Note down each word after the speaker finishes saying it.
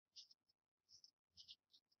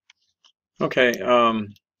Okay, I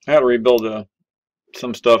had to rebuild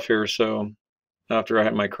some stuff here, so after I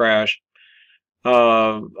had my crash,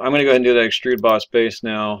 I'm going to go ahead and do that extrude boss base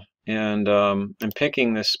now, and I'm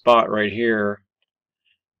picking this spot right here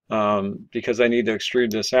because I need to extrude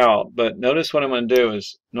this out. But notice what I'm going to do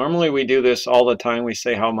is, normally we do this all the time. We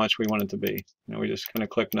say how much we want it to be. We just kind of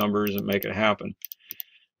click numbers and make it happen.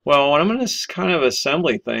 Well, when I'm in this kind of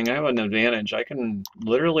assembly thing, I have an advantage. I can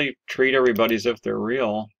literally treat everybody as if they're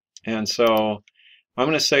real, and so I'm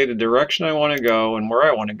going to say the direction I want to go and where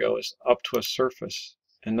I want to go is up to a surface.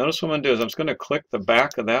 And notice what I'm going to do is I'm just going to click the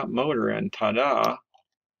back of that motor and ta-da,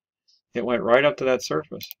 it went right up to that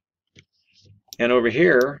surface. And over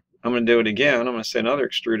here, I'm going to do it again. I'm going to say another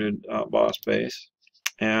extruded boss base.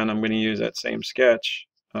 And I'm going to use that same sketch,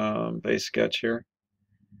 base sketch here.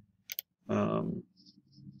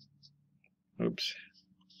 Oops,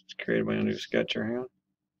 just created my own new sketch here. Hang on.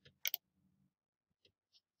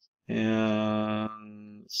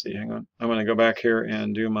 And let's see, hang on. I'm going to go back here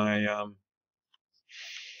and do my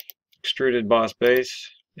extruded boss base,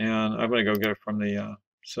 and I'm going to go get it from the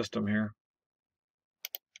system here.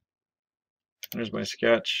 There's my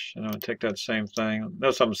sketch, and I'm going to take that same thing.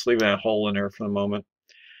 Notice I'm just leaving that hole in there for the moment.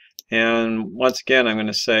 And once again, I'm going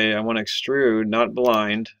to say I want to extrude, not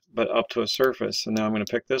blind, but up to a surface. And now I'm going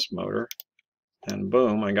to pick this motor, and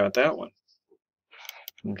boom, I got that one.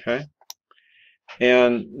 Okay.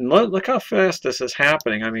 And look how fast this is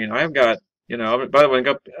happening. I mean, I've got, by the way,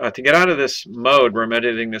 to get out of this mode where I'm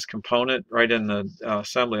editing this component right in the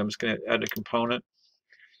assembly, I'm just going to add a component.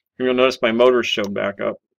 You'll notice my motors showed back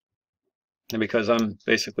up. And because I'm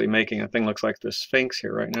basically making a thing looks like the Sphinx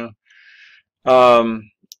here right now.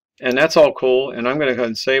 And that's all cool. And I'm going to go ahead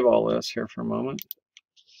and save all this here for a moment.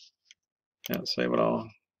 Yeah, save it all.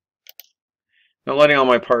 Now, letting all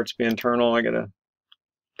my parts be internal. I got to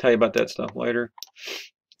tell you about that stuff later.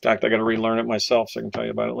 In fact, I got to relearn it myself so I can tell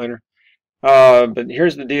you about it later. But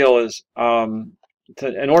here's the deal is,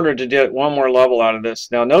 in order to get one more level out of this,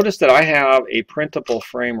 now notice that I have a printable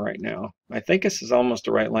frame right now. I think this is almost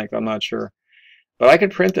the right length, I'm not sure. But I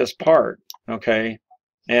could print this part, okay?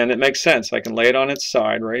 And it makes sense. I can lay it on its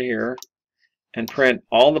side right here and print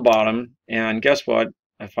all the bottom. And guess what?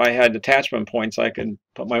 If I had attachment points, I could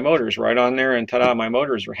put my motors right on there, and ta-da, my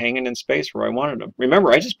motors are hanging in space where I wanted them.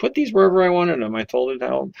 Remember, I just put these wherever I wanted them. I told it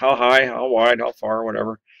how high, how wide, how far,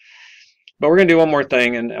 whatever. But we're going to do one more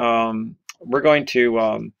thing, and we're going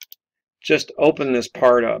to just open this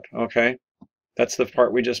part up, okay? That's the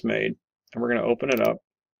part we just made. And we're going to open it up.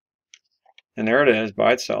 And there it is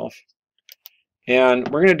by itself. And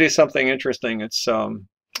we're going to do something interesting. It's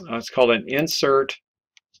called an insert.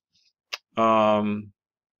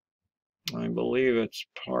 I believe it's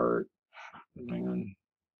part. Hang on.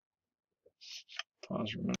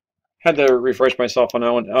 Pause for a minute. Had to refresh myself on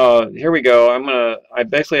that one. Here we go. I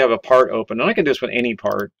basically have a part open, and I can do this with any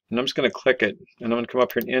part. And I'm just going to click it, and I'm going to come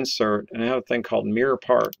up here and insert, and I have a thing called mirror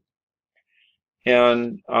part.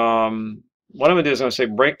 And what I'm going to do is I'm going to say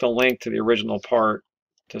break the link to the original part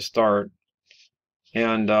to start.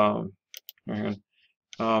 And let's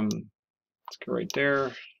go right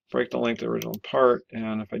there, break the link to the original part,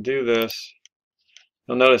 and if I do this,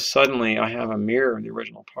 you'll notice suddenly I have a mirror in the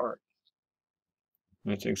original part.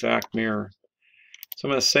 It's exact mirror. So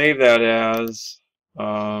I'm going to save that as,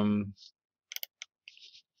 go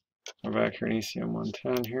back here in ECM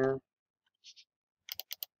 110 here.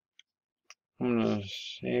 I'm going to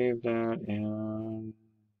save that and,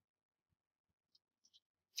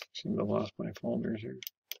 seem to have lost my folders here.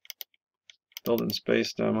 Build in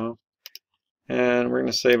space demo. And we're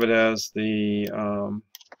going to save it as the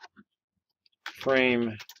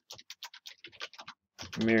frame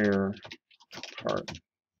mirror part.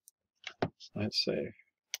 Let's save.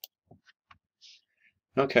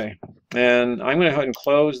 Okay, and I'm going to go ahead and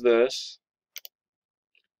close this.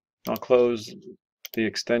 I'll close the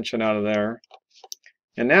extension out of there.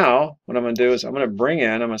 And now what I'm going to do is I'm going to bring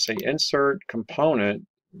in, I'm going to say insert component,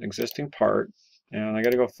 existing part, and I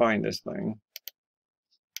got to go find this thing.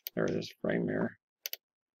 There it is, frame mirror.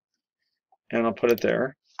 And I'll put it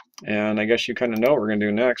there. And I guess you kind of know what we're going to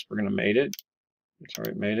do next. We're going to mate it.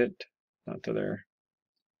 Sorry, mate it. Not to there.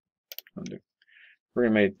 We're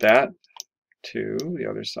going to mate that to the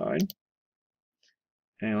other side.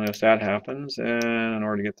 And if that happens, and in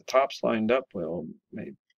order to get the tops lined up, we'll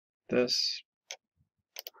mate this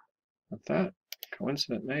with that.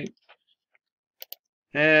 Coincident mate.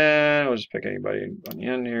 And we'll just pick anybody on the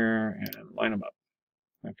end here and line them up.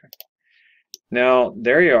 Okay. Now,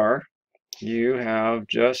 there you are. You have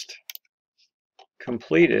just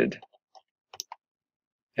completed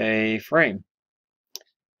a frame.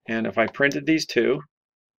 And if I printed these two,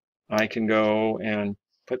 I can go and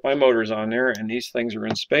put my motors on there, and these things are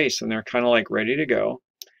in space, and they're kind of like ready to go.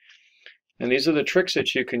 And these are the tricks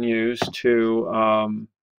that you can use to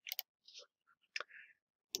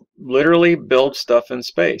literally build stuff in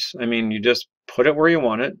space. I mean, you just put it where you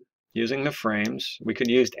want it using the frames. We could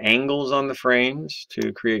use angles on the frames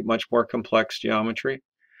to create much more complex geometry.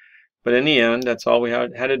 But in the end, that's all we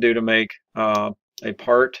had to do to make a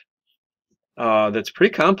part that's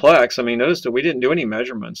pretty complex. I mean, notice that we didn't do any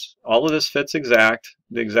measurements. All of this fits exact.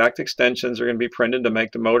 The exact extensions are going to be printed to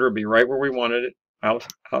make the motor be right where we wanted it, out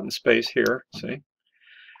in space here, see?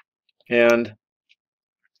 And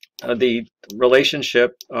the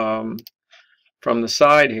relationship from the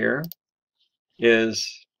side here is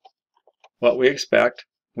what we expect.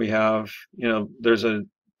 We have, there's a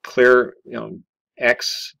clear,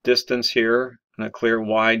 X distance here and a clear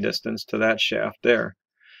Y distance to that shaft there.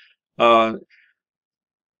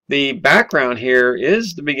 The background here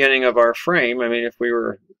is the beginning of our frame. I mean,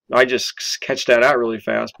 I just sketched that out really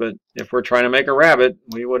fast, but if we're trying to make a rabbit,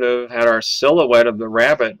 we would have had our silhouette of the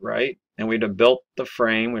rabbit, right? And we'd have built the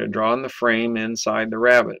frame, we'd have drawn the frame inside the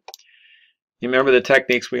rabbit. You remember the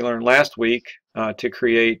techniques we learned last week to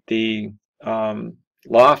create the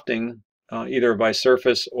lofting, either by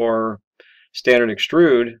surface or standard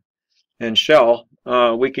extrude and shell.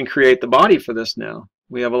 We can create the body for this now.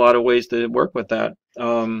 We have a lot of ways to work with that.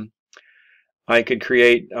 I could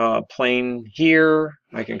create a plane here.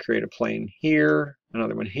 I can create a plane here,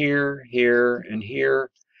 another one here, here, and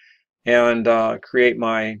here, and create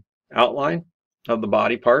my outline of the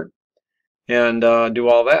body part and do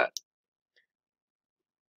all that.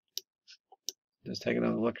 Just take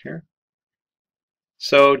another look here.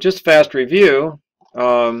 So just fast review.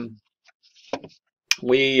 Let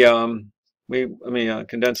me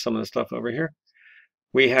condense some of the stuff over here.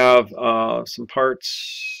 We have some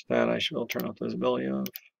parts that I will turn off visibility of.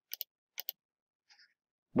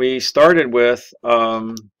 We started with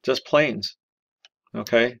just planes,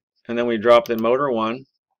 okay? And then we dropped in motor 1.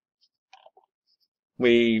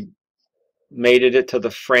 We mated it to the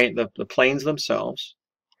frame, the planes themselves.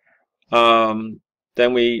 Then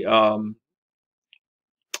we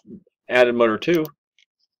added motor 2.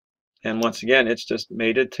 And once again, it's just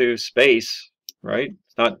mated to space, right?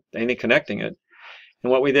 It's not anything connecting it.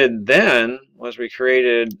 And what we did then was we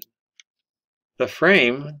created the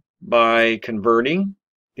frame by converting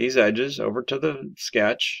these edges over to the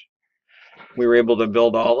sketch. We were able to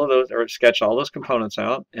build all of those, or sketch all those components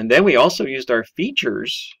out. And then we also used our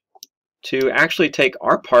features to actually take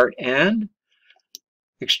our part and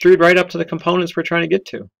extrude right up to the components we're trying to get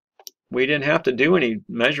to. We didn't have to do any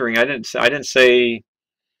measuring. I didn't say,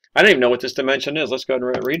 I don't even know what this dimension is. Let's go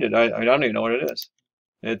ahead and read it. I don't even know what it is.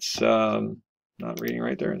 It's not reading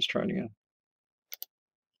right there. Let's try it again.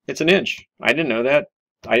 It's an inch. I didn't know that.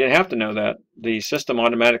 I didn't have to know that. The system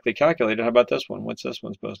automatically calculated. How about this one? What's this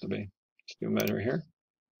one supposed to be? Let's do a measure here.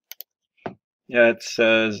 Yeah, it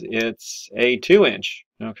says it's a 2-inch.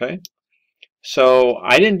 Okay. So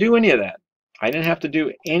I didn't do any of that. I didn't have to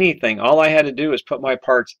do anything. All I had to do is put my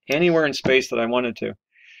parts anywhere in space that I wanted to.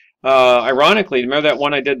 Ironically, remember that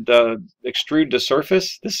one I did extrude to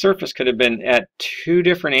surface? This surface could have been at 2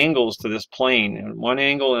 different angles to this plane, one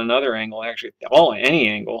angle and another angle, actually any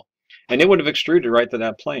angle, and it would have extruded right to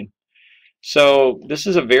that plane. So this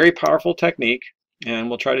is a very powerful technique, and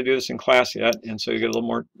we'll try to do this in class yet, and so you get a little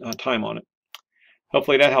more time on it.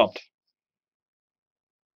 Hopefully that helped.